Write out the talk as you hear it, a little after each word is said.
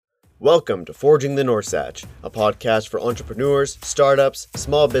Welcome to Forging the Norsach, a podcast for entrepreneurs, startups,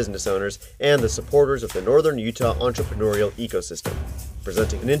 small business owners, and the supporters of the Northern Utah entrepreneurial ecosystem,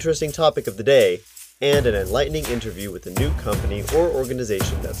 presenting an interesting topic of the day and an enlightening interview with a new company or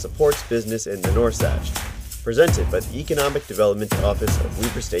organization that supports business in the Norsach, presented by the Economic Development Office of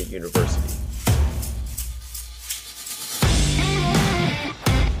Weber State University.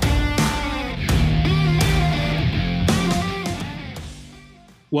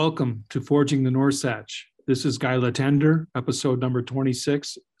 Welcome to Forging the Norsach. This is Guy Latender, episode number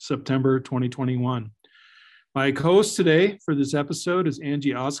 26, September 2021. My co-host today for this episode is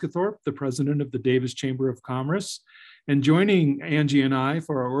Angie Osgathorpe, the president of the Davis Chamber of Commerce. And joining Angie and I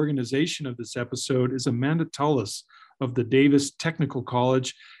for our organization of this episode is Amanda Tullis of the Davis Technical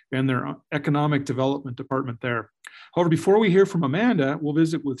College and their economic development department there. However, before we hear from Amanda, we'll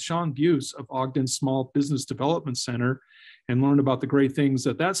visit with Sean Buse of Ogden Small Business Development Center and learn about the great things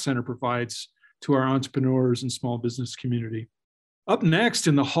that that center provides to our entrepreneurs and small business community. Up next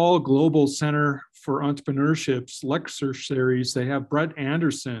in the Hall Global Center for Entrepreneurship's lecture series, they have Brett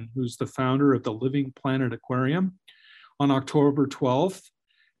Anderson, who's the founder of the Living Planet Aquarium, on October 12th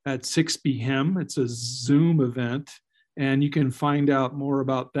at 6 p.m. It's a Zoom event, and you can find out more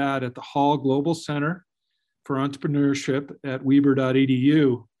about that at the Hall Global Center for Entrepreneurship at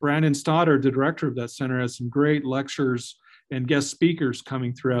weber.edu. Brandon Stoddard, the director of that center, has some great lectures and guest speakers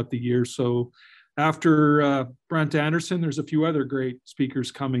coming throughout the year. So after Brent Anderson, there's a few other great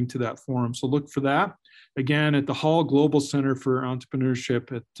speakers coming to that forum. So look for that, again, at the Hall Global Center for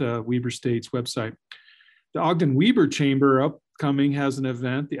Entrepreneurship at Weber State's website. The Ogden Weber Chamber upcoming has an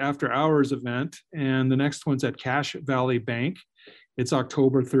event, the After Hours event, and the next one's at Cache Valley Bank. It's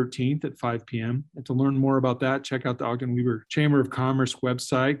October 13th at 5 p.m. And to learn more about that, check out the Ogden Weber Chamber of Commerce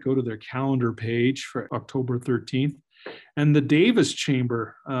website. Go to their calendar page for October 13th. And the Davis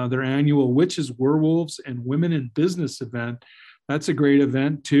Chamber, their annual Witches, Werewolves, and Women in Business event. That's a great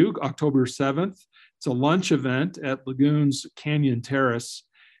event too, October 7th. It's a lunch event at Lagoons Canyon Terrace.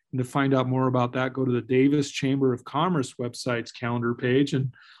 And to find out more about that, go to the Davis Chamber of Commerce website's calendar page.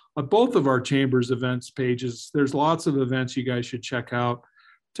 And on both of our chambers events pages, there's lots of events you guys should check out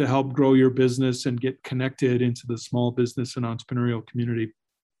to help grow your business and get connected into the small business and entrepreneurial community.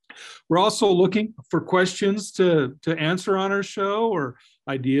 We're also looking for questions to answer on our show or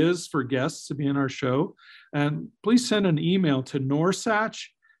ideas for guests to be in our show. And please send an email to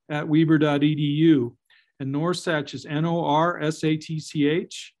norsach@weber.edu. And Norsach is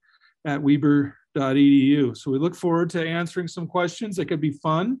NORSATCH @weber.edu. So we look forward to answering some questions that could be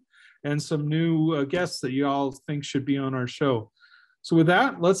fun and some new guests that you all think should be on our show. So with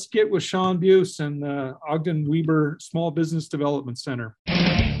that, let's get with Sean Buse and the Ogden Weber Small Business Development Center.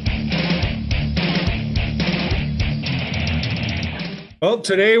 Well,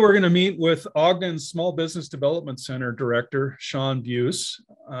 today we're going to meet with Ogden Small Business Development Center Director, Sean Buse.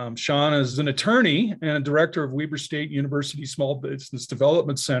 Sean is an attorney and director of Weber State University Small Business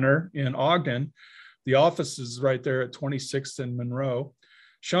Development Center in Ogden. The office is right there at 26th and Monroe.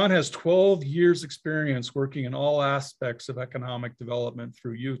 Sean has 12 years experience working in all aspects of economic development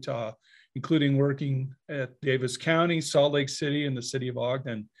through Utah, including working at Davis County, Salt Lake City, and the city of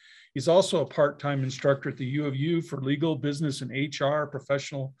Ogden. He's also a part-time instructor at the U of U for legal, business, and HR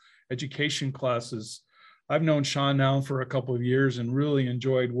professional education classes. I've known Sean now for a couple of years and really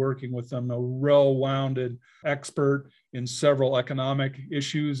enjoyed working with him, a well-rounded expert in several economic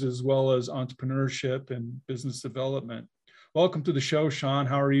issues as well as entrepreneurship and business development. Welcome to the show, Sean.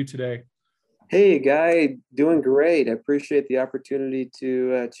 How are you today? Hey, Guy. Doing great. I appreciate the opportunity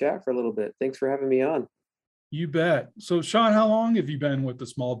to chat for a little bit. Thanks for having me on. You bet. So, Sean, how long have you been with the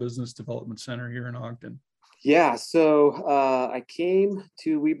Small Business Development Center here in Ogden? Yeah, so I came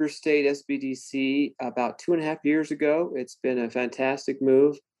to Weber State SBDC about 2.5 years ago. It's been a fantastic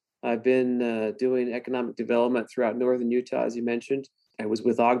move. I've been doing economic development throughout northern Utah, as you mentioned. I was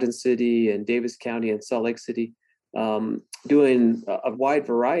with Ogden City and Davis County and Salt Lake City, doing a wide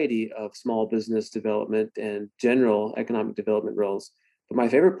variety of small business development and general economic development roles. But my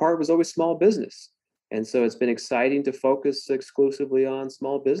favorite part was always small business. And so it's been exciting to focus exclusively on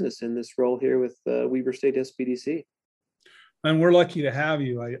small business in this role here with Weber State SBDC. And we're lucky to have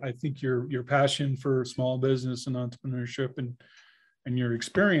you. I think your passion for small business and entrepreneurship and your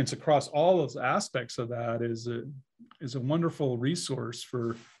experience across all those aspects of that is a wonderful resource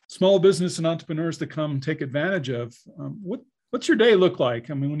for small business and entrepreneurs to come take advantage of. What's your day look like?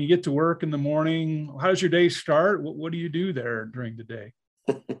 I mean, when you get to work in the morning, how does your day start? What do you do there during the day?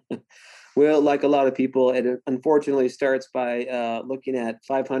 Well, like a lot of people, it unfortunately starts by looking at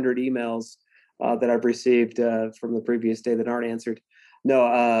 500 emails that I've received from the previous day that aren't answered.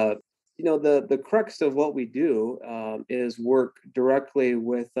 No, the crux of what we do is work directly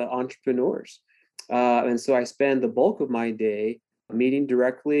with entrepreneurs. And so I spend the bulk of my day meeting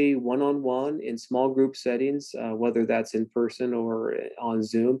directly one-on-one in small group settings, whether that's in person or on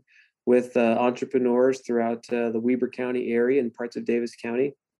Zoom, with entrepreneurs throughout the Weber County area and parts of Davis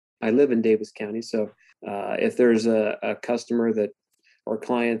County. I live in Davis County, so if there's a customer that or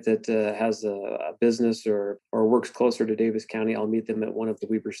client that has a business or works closer to Davis County, I'll meet them at one of the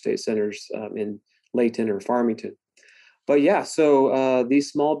Weber State Centers in Layton or Farmington. But yeah, so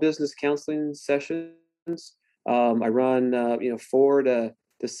these small business counseling sessions, I run 4 to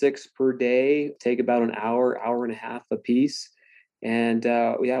 6 per day, take about an hour and a half a piece. And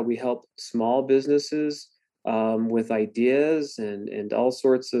we help small businesses with ideas and all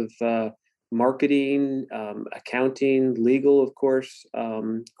sorts of marketing, accounting, legal, of course,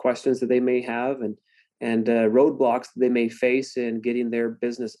 questions that they may have and roadblocks that they may face in getting their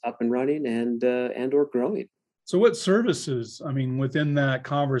business up and running and or growing. So what services, I mean, within that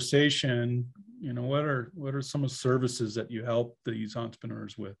conversation, what are some of the services that you help these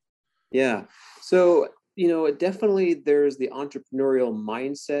entrepreneurs with? Yeah. So, definitely there's the entrepreneurial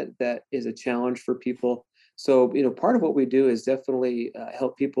mindset that is a challenge for people. So, part of what we do is definitely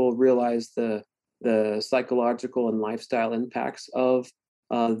help people realize the psychological and lifestyle impacts of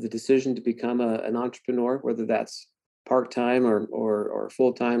the decision to become an entrepreneur, whether that's part-time or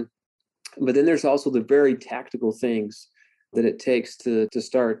full-time. But then there's also the very tactical things that it takes to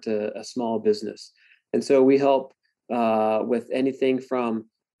start a small business. And so we help with anything from,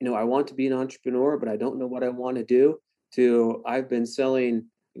 I want to be an entrepreneur, but I don't know what I want to do, to I've been selling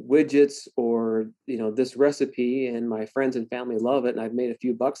widgets or, this recipe and my friends and family love it and I've made a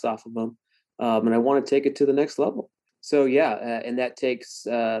few bucks off of them and I want to take it to the next level. So and that takes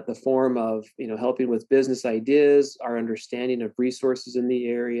the form of, helping with business ideas, our understanding of resources in the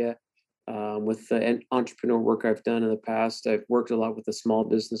area. With the entrepreneur work I've done in the past, I've worked a lot with the small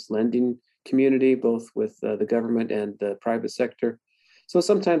business lending community, both with the government and the private sector. So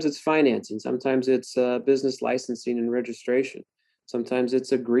sometimes it's financing, sometimes it's business licensing and registration, sometimes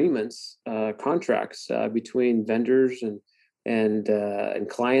it's agreements, contracts between vendors and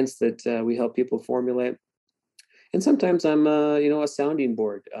clients that we help people formulate. And sometimes I'm a sounding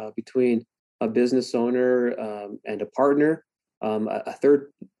board between a business owner and a partner, a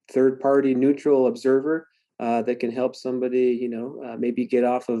third party neutral observer that can help somebody, maybe get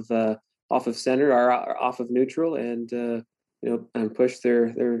off of center or off of neutral and and push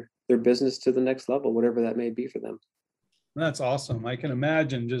their business to the next level, whatever that may be for them. That's awesome. I can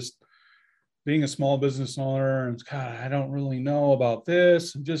imagine just being a small business owner and God, I don't really know about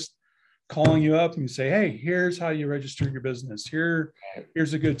this, and just calling you up and you say, hey, here's how you register your business.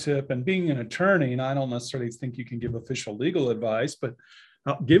 Here's a good tip. And being an attorney, and I don't necessarily think you can give official legal advice, but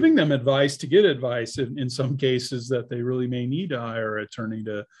giving them advice to get advice in some cases that they really may need to hire an attorney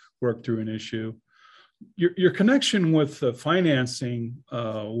to work through an issue. Your connection with the financing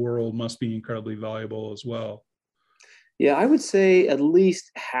world must be incredibly valuable as well. Yeah, I would say at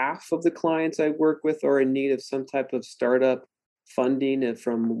least half of the clients I work with are in need of some type of startup funding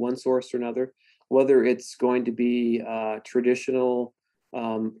from one source or another, whether it's going to be traditional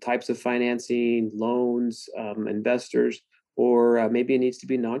types of financing, loans, investors, or maybe it needs to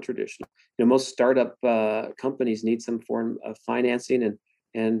be non-traditional. Most startup companies need some form of financing,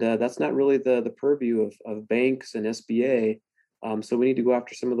 and that's not really the purview of banks and SBA. So we need to go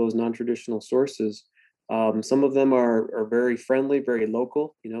after some of those non-traditional sources. Some of them are very friendly, very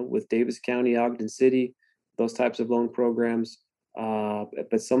local, with Davis County, Ogden City, those types of loan programs.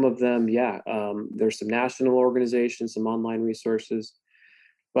 But some of them, there's some national organizations, some online resources.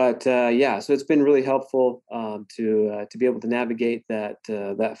 But so it's been really helpful to be able to navigate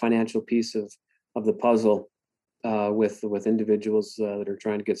that financial piece of the puzzle with individuals that are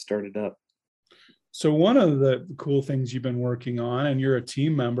trying to get started up. So one of the cool things you've been working on, and you're a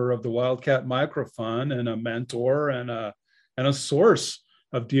team member of the Wildcat Microfund and a mentor and a source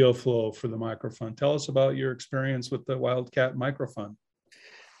of deal flow for the Microfund. Tell us about your experience with the Wildcat Microfund.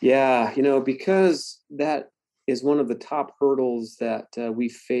 Yeah, because that is one of the top hurdles that we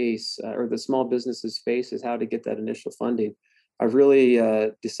face, or the small businesses face, is how to get that initial funding. I've really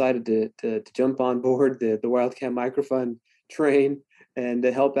decided to jump on board the Wildcat Microfund train and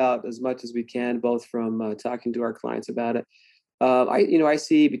to help out as much as we can, both from talking to our clients about it. I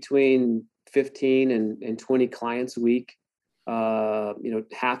see between 15 and 20 clients a week.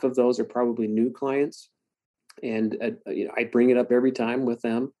 Half of those are probably new clients, and I bring it up every time with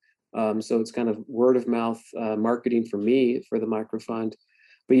them. So it's kind of word of mouth marketing for me for the Microfund.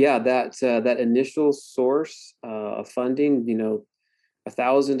 But yeah, that initial source of funding,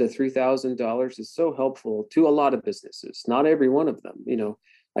 $1,000 to $3,000 is so helpful to a lot of businesses. Not every one of them.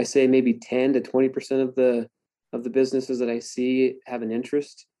 I say maybe 10 to 20% of the businesses that I see have an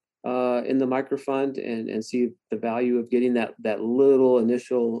interest in the microfund and see the value of getting that little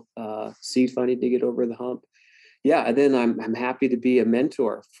initial seed funding to get over the hump. Yeah, and then I'm happy to be a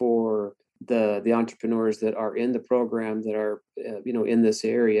mentor for the entrepreneurs that are in the program that are in this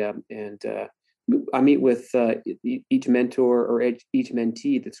area, and I meet with each mentor or each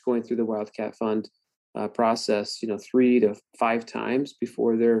mentee that's going through the Wildcat Fund process, 3 to 5 times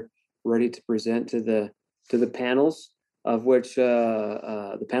before they're ready to present to the panels, of which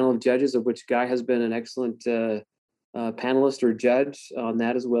the panel of judges, of which Guy has been an excellent panelist or judge on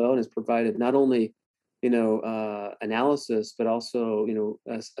that as well, and has provided not only analysis, but also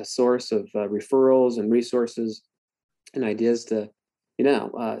a source of referrals and resources and ideas to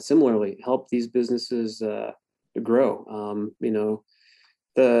similarly help these businesses to grow.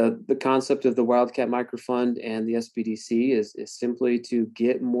 The concept of the Wildcat Microfund and the SBDC is simply to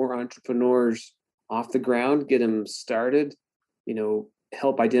get more entrepreneurs off the ground, get them started,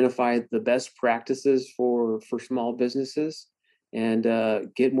 help identify the best practices for small businesses, and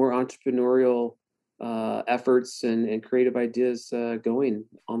get more entrepreneurial efforts and creative ideas going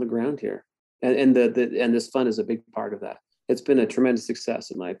on the ground here. And this fund is a big part of that. It's been a tremendous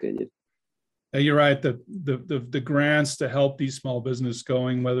success, in my opinion. You're right. The grants to help these small business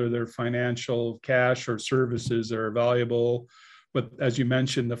going, whether they're financial, cash, or services, are valuable. But as you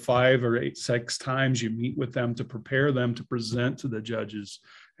mentioned, the 5 or 6 times you meet with them to prepare them to present to the judges,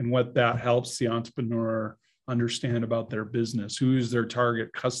 and what that helps the entrepreneur understand about their business, who's their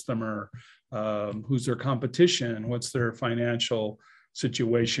target customer, who's their competition, what's their financial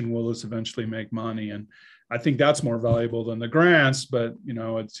situation, will this eventually make money? And I think that's more valuable than the grants, but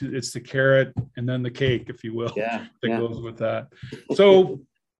it's the carrot and then the cake, if you will, that goes with that. So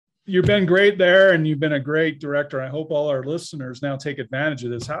you've been great there, and you've been a great director. I hope all our listeners now take advantage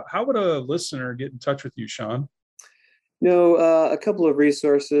of this. How would a listener get in touch with you, Sean? A couple of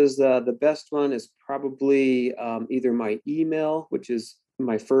resources. The best one is probably either my email, which is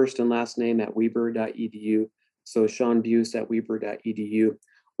my first and last name at weber.edu. So Sean Buse at weber.edu,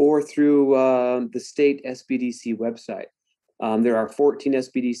 or through the state SBDC website. There are 14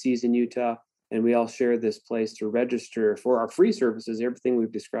 SBDCs in Utah, and we all share this place to register for our free services. Everything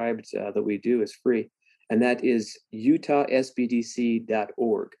we've described that we do is free, and that is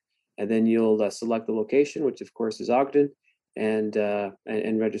utahsbdc.org. And then you'll select the location, which of course is Ogden, and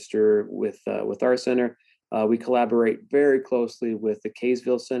register with our center. We collaborate very closely with the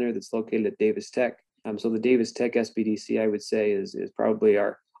Kaysville Center that's located at Davis Tech. So the Davis Tech SBDC, I would say, is probably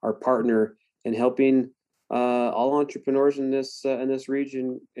our partner in helping all entrepreneurs in this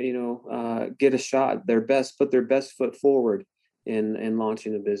region, get a shot, put their best foot forward in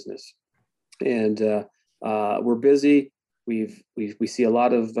launching a business. And we're busy. We see a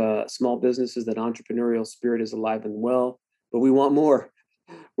lot of small businesses that entrepreneurial spirit is alive and well, but we want more.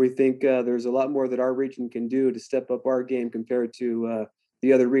 We think there's a lot more that our region can do to step up our game compared to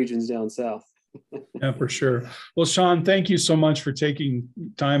the other regions down south. Yeah, for sure. Well, Sean, thank you so much for taking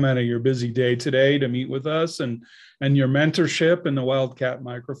time out of your busy day today to meet with us, and your mentorship in the Wildcat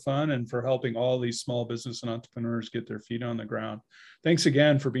Microfund, and for helping all these small business and entrepreneurs get their feet on the ground. Thanks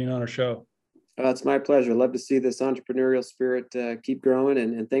again for being on our show. It's my pleasure. Love to see this entrepreneurial spirit keep growing,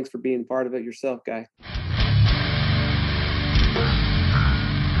 and thanks for being part of it yourself, Guy.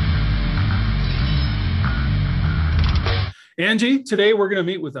 Angie, today we're going to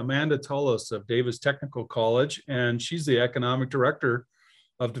meet with Amanda Tullis of Davis Technical College, and she's the Economic Director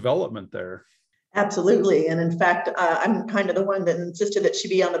of Development there. Absolutely. And in fact, I'm kind of the one that insisted that she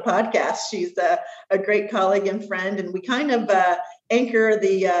be on the podcast. She's a great colleague and friend, and we kind of anchor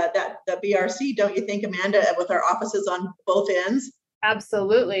the BRC, don't you think, Amanda, with our offices on both ends?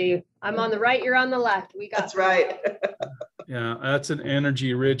 Absolutely. I'm on the right, you're on the left. That's right. Yeah, that's an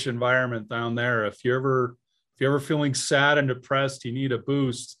energy-rich environment down there. If you're ever feeling sad and depressed, you need a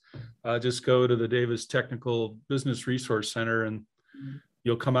boost, just go to the Davis Technical Business Resource Center and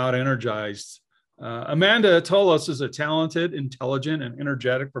you'll come out energized. Amanda Tullis is a talented, intelligent, and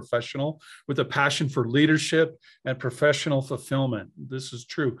energetic professional with a passion for leadership and professional fulfillment. This is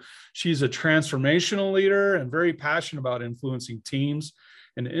true. She's a transformational leader and very passionate about influencing teams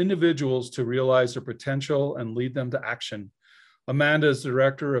and individuals to realize their potential and lead them to action. Amanda is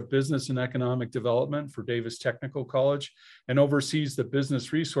Director of Business and Economic Development for Davis Technical College and oversees the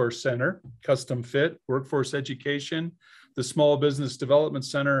Business Resource Center, Custom Fit, Workforce Education, the Small Business Development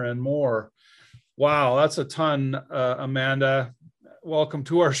Center, and more. Wow, that's a ton, Amanda. Welcome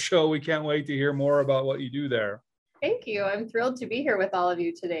to our show. We can't wait to hear more about what you do there. Thank you. I'm thrilled to be here with all of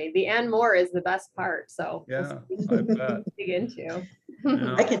you today. The and more is the best part. So Yeah, I bet. dig into.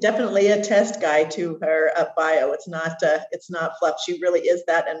 Yeah. I can definitely attest, Guy, to her bio. It's not fluff. She really is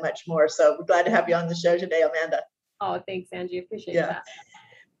that and much more. So we're glad to have you on the show today, Amanda. Oh, thanks, Angie. Appreciate Yeah. that.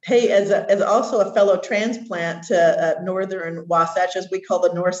 Hey, as also a fellow transplant to Northern Wasatch, as we call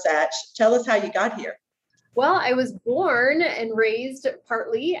the Norsatch, tell us how you got here. Well, I was born and raised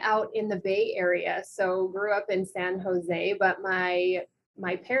partly out in the Bay Area, so grew up in San Jose, but my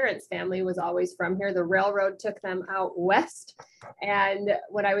parents' family was always from here. The railroad took them out west, and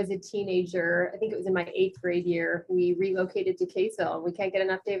when I was a teenager, I think it was in my 8th grade year, we relocated to Kaysville. We can't get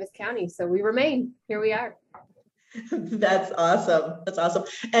enough Davis County, so we remain. Here we are. That's awesome. That's awesome.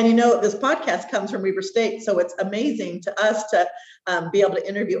 And this podcast comes from Weber State, so it's amazing to us to be able to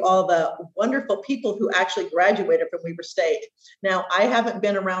interview all the wonderful people who actually graduated from Weber State. Now, I haven't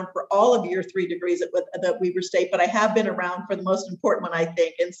been around for all of your 3 degrees at Weber State, but I have been around for the most important one, I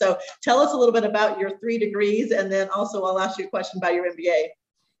think. And so tell us a little bit about your 3 degrees, and then also I'll ask you a question about your MBA.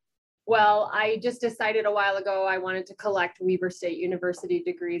 Well, I just decided a while ago I wanted to collect Weber State University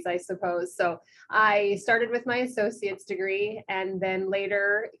degrees, I suppose. So I started with my associate's degree and then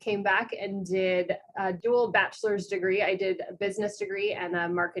later came back and did a dual bachelor's degree. I did a business degree and a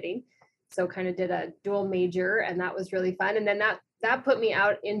marketing. So kind of did a dual major, and that was really fun. And then that put me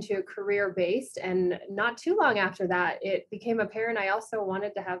out into career-based. And not too long after that, it became apparent I also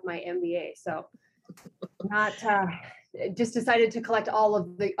wanted to have my MBA. So just decided to collect all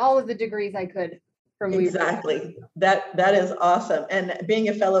of the degrees I could from Weber. Exactly. That is awesome. And being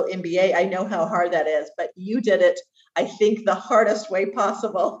a fellow MBA, I know how hard that is, but you did it, I think, the hardest way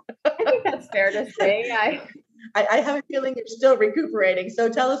possible. I think that's fair to say. I have a feeling you're still recuperating. So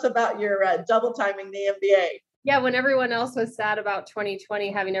tell us about your double timing the MBA. Yeah, when everyone else was sad about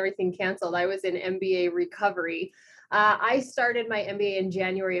 2020 having everything canceled, I was in MBA recovery. I started my MBA in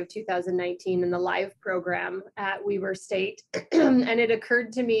January of 2019 in the live program at Weber State. And it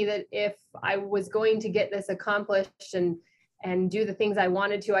occurred to me that if I was going to get this accomplished and do the things I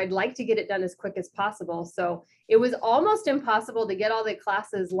wanted to, I'd like to get it done as quick as possible. So it was almost impossible to get all the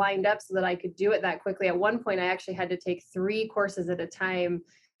classes lined up so that I could do it that quickly. At one point, I actually had to take 3 courses at a time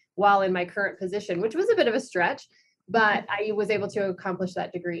while in my current position, which was a bit of a stretch, but I was able to accomplish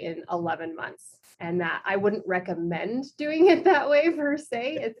that degree in 11 months. And that I wouldn't recommend doing it that way per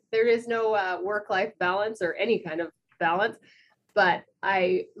se. There is no work-life balance or any kind of balance, but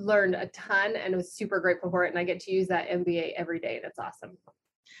I learned a ton and was super grateful for it. And I get to use that MBA every day. That's awesome.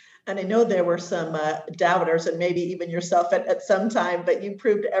 And I know there were some doubters, and maybe even yourself at some time, but you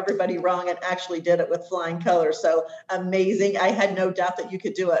proved everybody wrong and actually did it with flying colors. So amazing. I had no doubt that you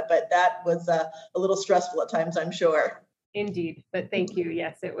could do it, but that was a little stressful at times, I'm sure. Indeed. But thank you.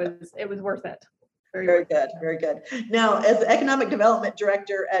 Yes, it was worth it. Very good. Very good. Now, as the economic development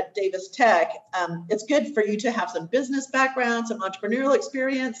director at Davis Tech, it's good for you to have some business background, some entrepreneurial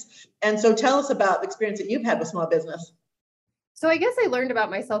experience. And so tell us about the experience that you've had with small business. So I guess I learned about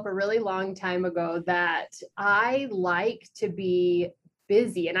myself a really long time ago that I like to be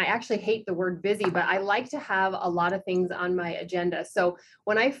busy, and I actually hate the word busy, but I like to have a lot of things on my agenda. So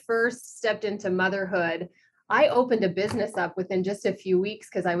when I first stepped into motherhood, I opened a business up within just a few weeks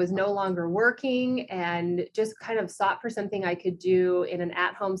because I was no longer working and just kind of sought for something I could do in an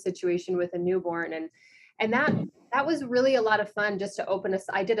at-home situation with a newborn. And that was really a lot of fun just to open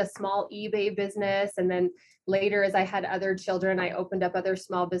I did a small eBay business. And then later, as I had other children, I opened up other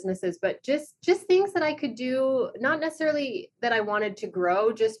small businesses, but just things that I could do, not necessarily that I wanted to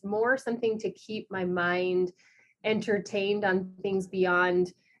grow, just more something to keep my mind entertained on things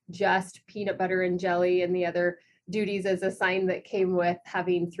beyond just peanut butter and jelly and the other duties as a sign that came with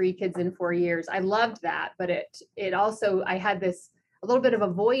having 3 kids in 4 years. I loved that, but it also, I had a little bit of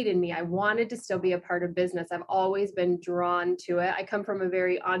a void in me. I wanted to still be a part of business. I've always been drawn to it. I come from a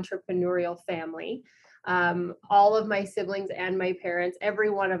very entrepreneurial family. All of my siblings and my parents, every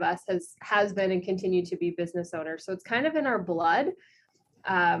one of us has been and continued to be business owners. So it's kind of in our blood.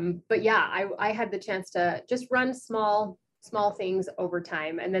 But yeah, I had the chance to just run small things over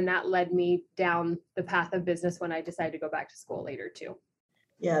time. And then that led me down the path of business when I decided to go back to school later too.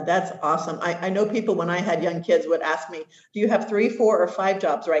 Yeah, that's awesome. I know people, when I had young kids, would ask me, do you have 3, 4, or 5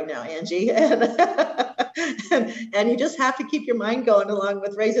 jobs right now, Angie? And you just have to keep your mind going along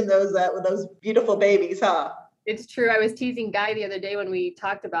with raising those beautiful babies, huh? It's true. I was teasing Guy the other day when we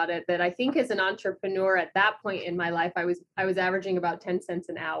talked about it, that I think as an entrepreneur at that point in my life, I was averaging about 10 cents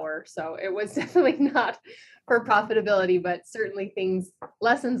an hour. So it was definitely not for profitability, but certainly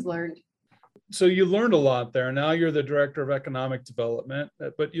lessons learned. So you learned a lot there. Now you're the director of economic development,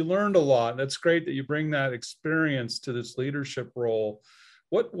 but you learned a lot. That's great that you bring that experience to this leadership role.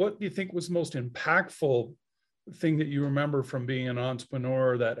 What do you think was the most impactful thing that you remember from being an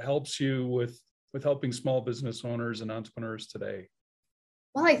entrepreneur that helps you with helping small business owners and entrepreneurs today?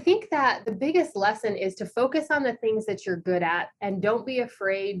 Well, I think that the biggest lesson is to focus on the things that you're good at and don't be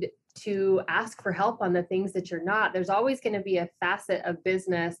afraid to ask for help on the things that you're not. There's always going to be a facet of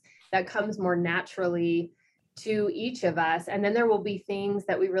business that comes more naturally to each of us. And then there will be things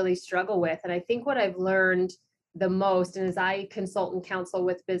that we really struggle with. And I think what I've learned the most, and as I consult and counsel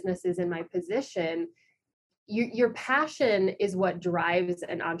with businesses in my position, your passion is what drives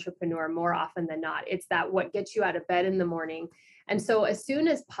an entrepreneur more often than not. It's that what gets you out of bed in the morning. And so as soon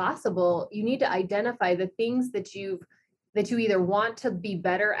as possible, you need to identify the things that you either want to be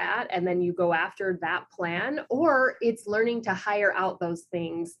better at, and then you go after that plan, or it's learning to hire out those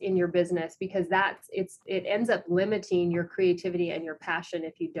things in your business, because it ends up limiting your creativity and your passion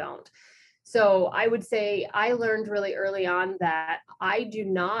if you don't. So I would say I learned really early on that I do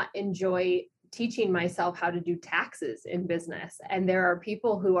not enjoy teaching myself how to do taxes in business. And there are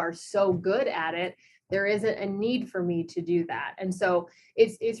people who are so good at it, there isn't a need for me to do that. And so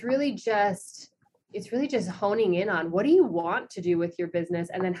it's really just honing in on what do you want to do with your business,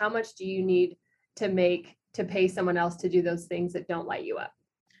 and then how much do you need to pay someone else to do those things that don't light you up.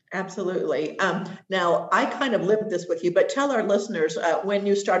 Absolutely. Now, I kind of lived this with you, but tell our listeners when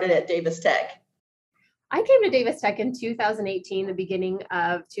you started at Davis Tech. I came to Davis Tech in 2018, the beginning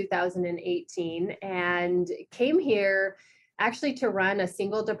of 2018, and came here actually to run a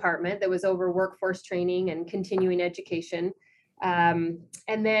single department that was over workforce training and continuing education. And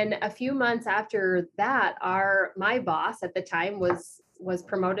then a few months after that, my boss at the time was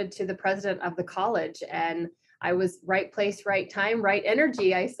promoted to the president of the college, and I was right place, right time, right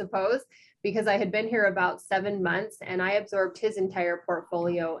energy, I suppose, because I had been here about 7 months, and I absorbed his entire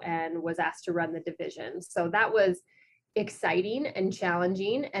portfolio and was asked to run the division. So that was exciting and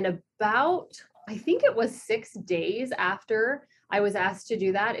challenging. And about, I think it was 6 days after I was asked to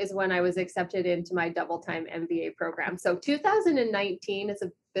do that is when I was accepted into my double time MBA program. So 2019 is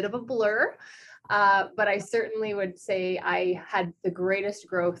a bit of a blur, but I certainly would say I had the greatest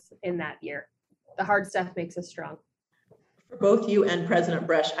growth in that year. The hard stuff makes us strong. For both you and President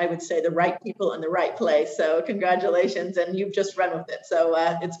Brush, I would say the right people in the right place. So congratulations, and you've just run with it. So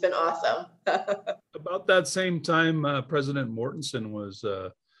it's been awesome. About that same time, President Mortensen was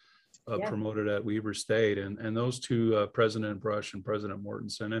promoted at Weber State, and those two, President Brush and President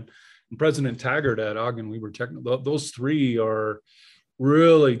Mortensen, and President Taggart at Ogden Weber Technical, those three are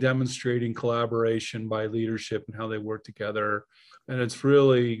really demonstrating collaboration by leadership and how they work together. And it's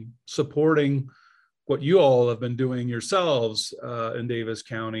really supporting what you all have been doing yourselves in Davis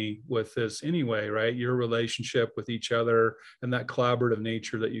County with this anyway, right? Your relationship with each other and that collaborative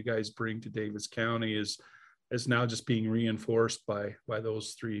nature that you guys bring to Davis County is now just being reinforced by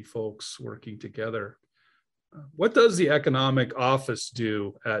those three folks working together. What does the economic office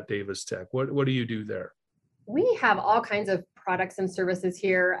do at Davis Tech? What do you do there? We have all kinds of products and services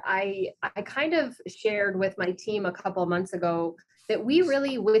here. I kind of shared with my team a couple of months ago that we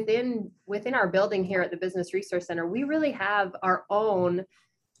really, within our building here at the Business Resource Center, we really have our own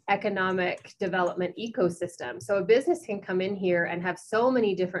economic development ecosystem. So a business can come in here and have so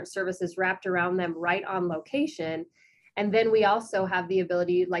many different services wrapped around them right on location. And then we also have the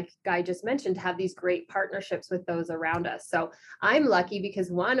ability, like Guy just mentioned, to have these great partnerships with those around us. So I'm lucky because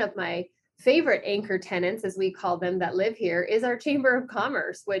one of my favorite anchor tenants, as we call them, that live here is our Chamber of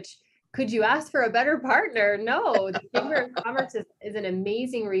Commerce, which could you ask for a better partner? No, the Chamber of Commerce is an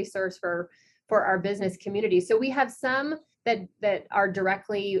amazing resource for our business community. So we have some that are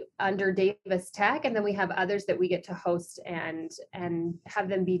directly under Davis Tech, and then we have others that we get to host and have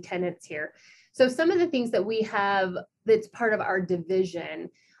them be tenants here. So some of the things that we have that's part of our division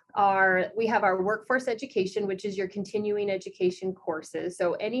are, we have our workforce education, which is your continuing education courses.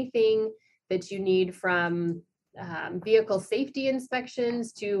 So anything that you need from vehicle safety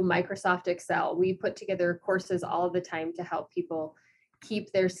inspections to Microsoft Excel, we put together courses all the time to help people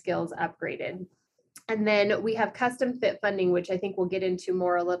keep their skills upgraded. And then we have custom fit funding, which I think we'll get into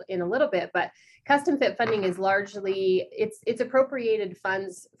more in a little bit, but custom fit funding is largely, it's appropriated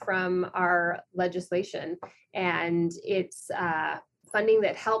funds from our legislation, and it's funding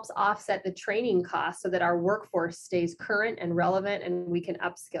that helps offset the training costs so that our workforce stays current and relevant and we can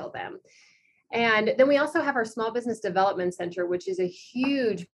upskill them. And then we also have our Small Business Development Center, which is a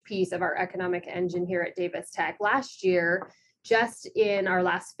huge piece of our economic engine here at Davis Tech. Last year, just in our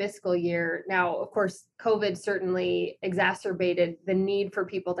last fiscal year. Now, of course, COVID certainly exacerbated the need for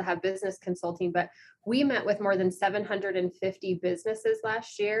people to have business consulting, but we met with more than 750 businesses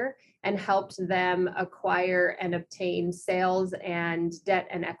last year and helped them acquire and obtain sales and debt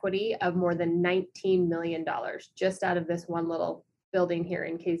and equity of more than $19 million just out of this one little building here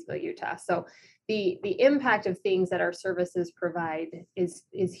in Kaysville, Utah. So the impact of things that our services provide is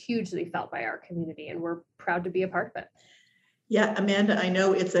hugely felt by our community, and we're proud to be a part of it. Yeah, Amanda, I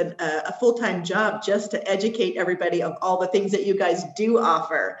know it's a full-time job just to educate everybody of all the things that you guys do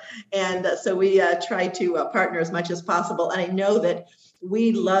offer. And so we try to partner as much as possible. And I know that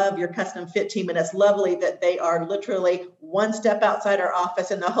we love your custom fit team, and it's lovely that they are literally one step outside our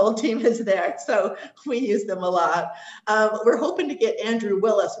office and the whole team is there. So we use them a lot. We're hoping to get Andrew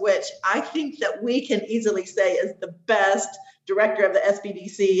Willis, which I think that we can easily say is the best director of the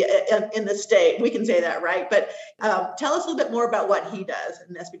SBDC in the state. We can say that, right? But tell us a little bit more about what he does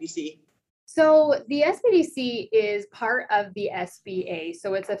in SBDC. So the SBDC is part of the SBA.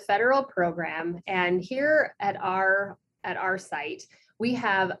 So it's a federal program. And here at our site, we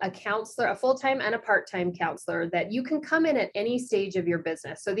have a counselor, a full-time and a part-time counselor that you can come in at any stage of your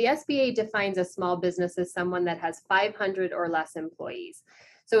business. So the SBA defines a small business as someone that has 500 or less employees.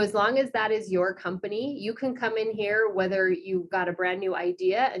 So as long as that is your company, you can come in here, whether you've got a brand new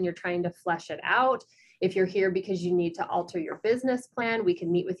idea and you're trying to flesh it out. If you're here because you need to alter your business plan, we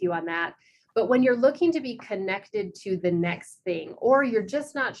can meet with you on that. But when you're looking to be connected to the next thing, or you're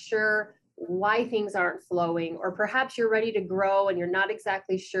just not sure why things aren't flowing, or perhaps you're ready to grow and you're not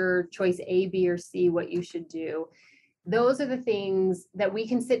exactly sure choice A, B, or C, what you should do. Those are the things that we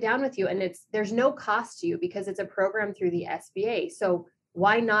can sit down with you, and there's no cost to you because it's a program through the SBA. So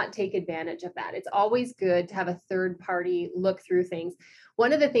why not take advantage of that? It's always good to have a third party look through things.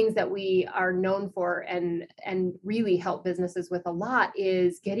 One of the things that we are known for and really help businesses with a lot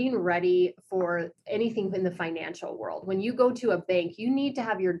is getting ready for anything in the financial world. When you go to a bank, you need to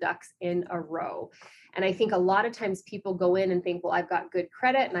have your ducks in a row. And I think a lot of times people go in and think, well, I've got good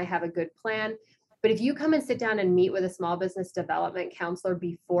credit and I have a good plan. But if you come and sit down and meet with a small business development counselor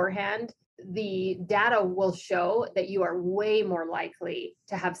beforehand, the data will show that you are way more likely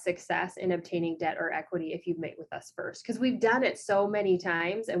to have success in obtaining debt or equity if you meet with us first, because we've done it so many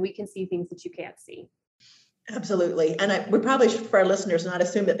times and we can see things that you can't see. Absolutely. And we probably should, for our listeners, not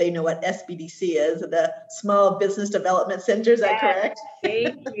assume that they know what SBDC is, the Small Business Development Center. Is that correct?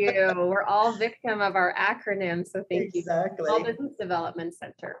 Thank you. We're all victim of our acronym. So thank you. Small Business Development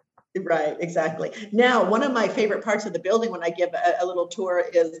Center. Right, exactly. Now, one of my favorite parts of the building when I give a little tour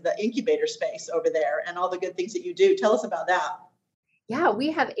is the incubator space over there and all the good things that you do. Tell us about that. Yeah,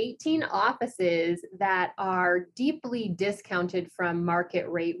 we have 18 offices that are deeply discounted from market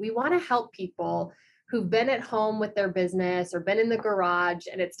rate. We want to help people who've been at home with their business or been in the garage,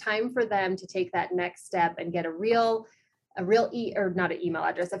 and it's time for them to take that next step and get a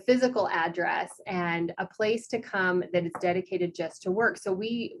physical address and a place to come that is dedicated just to work. So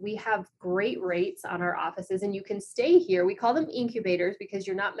we have great rates on our offices, and you can stay here. We call them incubators because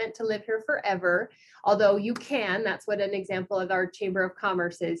you're not meant to live here forever, although you can. That's what an example of our Chamber of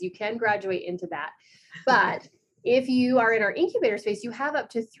Commerce is. You can graduate into that. But if you are in our incubator space, you have up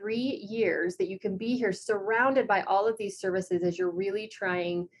to 3 years that you can be here surrounded by all of these services as you're really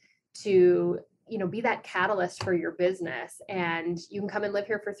trying to be that catalyst for your business. And you can come and live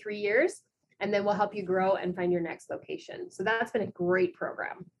here for 3 years, and then we'll help you grow and find your next location. So that's been a great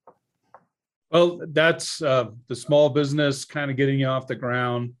program. Well, that's the small business kind of getting you off the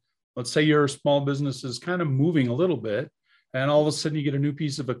ground. Let's say your small business is kind of moving a little bit, and all of a sudden you get a new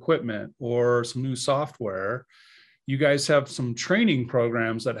piece of equipment or some new software. You guys have some training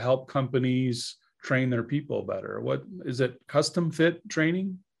programs that help companies train their people better. What is it? Custom fit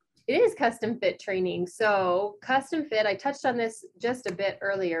training? It is custom fit training. So custom fit, I touched on this just a bit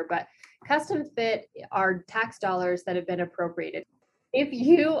earlier, but custom fit are tax dollars that have been appropriated. If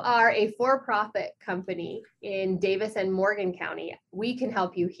you are a for-profit company in Davis and Morgan County, we can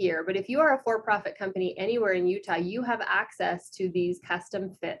help you here. But if you are a for-profit company anywhere in Utah, you have access to these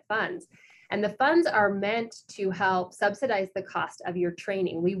custom fit funds. And the funds are meant to help subsidize the cost of your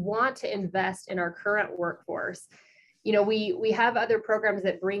training. We want to invest in our current workforce. We have other programs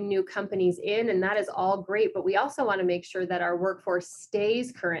that bring new companies in, and that is all great, but we also want to make sure that our workforce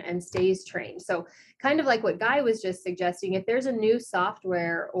stays current and stays trained. So kind of like what Guy was just suggesting, if there's a new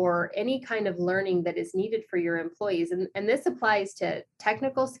software or any kind of learning that is needed for your employees, and this applies to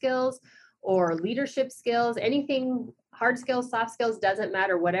technical skills or leadership skills, anything, hard skills, soft skills, doesn't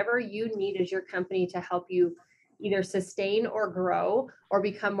matter. Whatever you need as your company to help you either sustain or grow or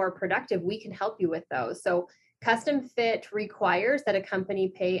become more productive, we can help you with those. So Custom fit requires that a company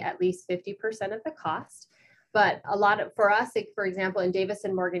pay at least 50% of the cost. But for us, like for example, in Davis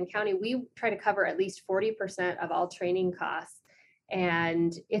and Morgan County, we try to cover at least 40% of all training costs.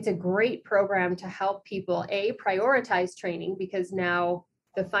 And it's a great program to help people, prioritize training, because now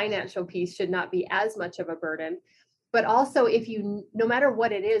the financial piece should not be as much of a burden. But also, no matter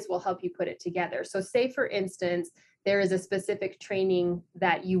what it is, we'll help you put it together. So say, for instance, there is a specific training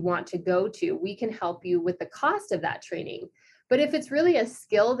that you want to go to, we can help you with the cost of that training. But if it's really a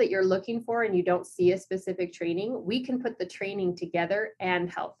skill that you're looking for and you don't see a specific training, we can put the training together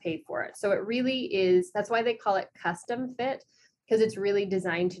and help pay for it. So it really is, that's why they call it custom fit, because it's really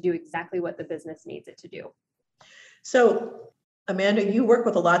designed to do exactly what the business needs it to do. So Amanda, you work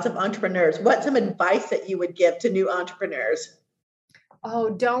with lots of entrepreneurs. What's some advice that you would give to new entrepreneurs?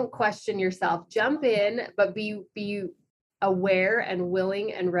 Oh, don't question yourself. Jump in, but be aware and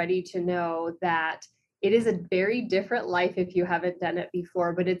willing and ready to know that it is a very different life if you haven't done it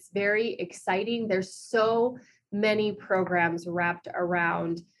before, but it's very exciting. There's so many programs wrapped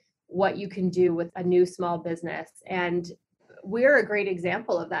around what you can do with a new small business. And we're a great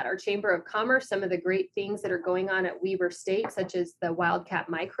example of that. Our Chamber of Commerce, some of the great things that are going on at Weber State, such as the Wildcat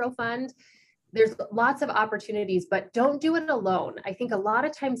Micro Fund. There's lots of opportunities, but don't do it alone. I think a lot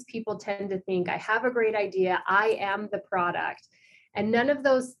of times people tend to think, I have a great idea, I am the product. And none of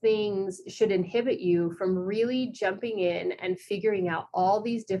those things should inhibit you from really jumping in and figuring out all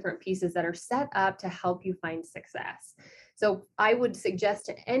these different pieces that are set up to help you find success. So I would suggest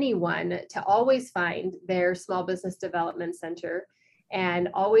to anyone to always find their small business development center and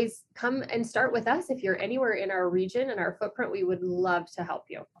always come and start with us. If you're anywhere in our region and our footprint, we would love to help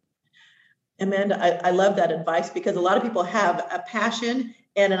you. Amanda, I love that advice, because a lot of people have a passion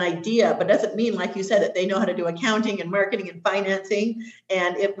and an idea, but doesn't mean, like you said, that they know how to do accounting and marketing and financing.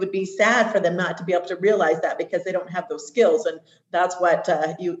 And it would be sad for them not to be able to realize that, because they don't have those skills. And that's what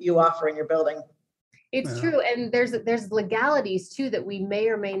you offer in your building. It's true. And there's legalities too that we may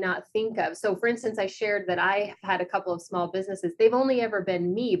or may not think of. So for instance, I shared that I had a couple of small businesses. They've only ever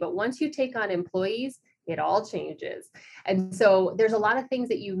been me, but once you take on employees, it all changes. And so there's a lot of things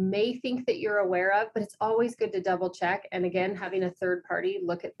that you may think that you're aware of, but it's always good to double check. And again, having a third party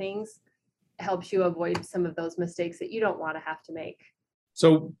look at things helps you avoid some of those mistakes that you don't want to have to make.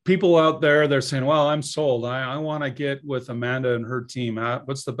 So people out there, they're saying, well, I'm sold. I want to get with Amanda and her team.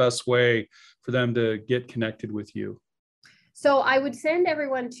 What's the best way for them to get connected with you? So I would send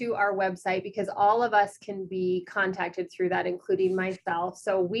everyone to our website, because all of us can be contacted through that, including myself.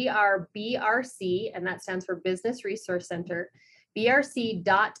 So we are BRC, and that stands for Business Resource Center,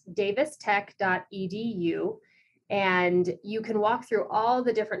 brc.davistech.edu. And you can walk through all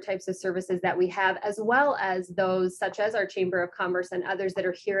the different types of services that we have, as well as those such as our Chamber of Commerce and others that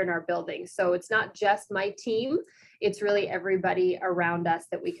are here in our building. So it's not just my team, it's really everybody around us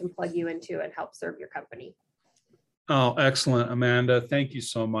that we can plug you into and help serve your company. Oh, excellent, Amanda. Thank you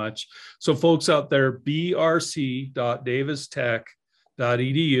so much. So folks out there,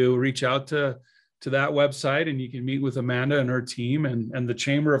 brc.davistech.edu, reach out to that website and you can meet with Amanda and her team and the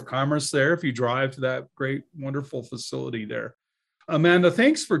Chamber of Commerce there if you drive to that great, wonderful facility there. Amanda,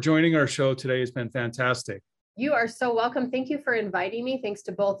 thanks for joining our show today. It's been fantastic. You are so welcome. Thank you for inviting me. Thanks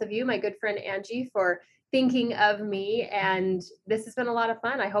to both of you, my good friend Angie, for thinking of me. And this has been a lot of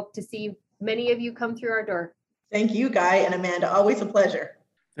fun. I hope to see many of you come through our door. Thank you, Guy and Amanda. Always a pleasure.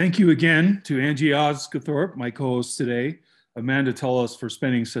 Thank you again to Angie Osgathorpe, my co-host today. Amanda Tullis for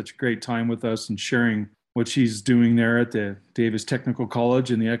spending such great time with us and sharing what she's doing there at the Davis Technical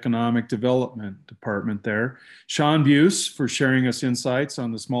College in the Economic Development Department there. Sean Buse for sharing us insights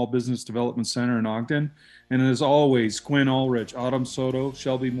on the Small Business Development Center in Ogden. And as always, Quinn Ulrich, Autumn Soto,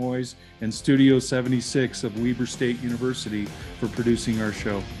 Shelby Moyes, and Studio 76 of Weber State University for producing our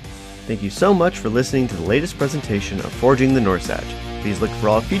show. Thank you so much for listening to the latest presentation of Forging the Norsach. Please look for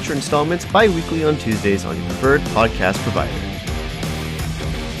all future installments bi-weekly on Tuesdays on your preferred podcast provider.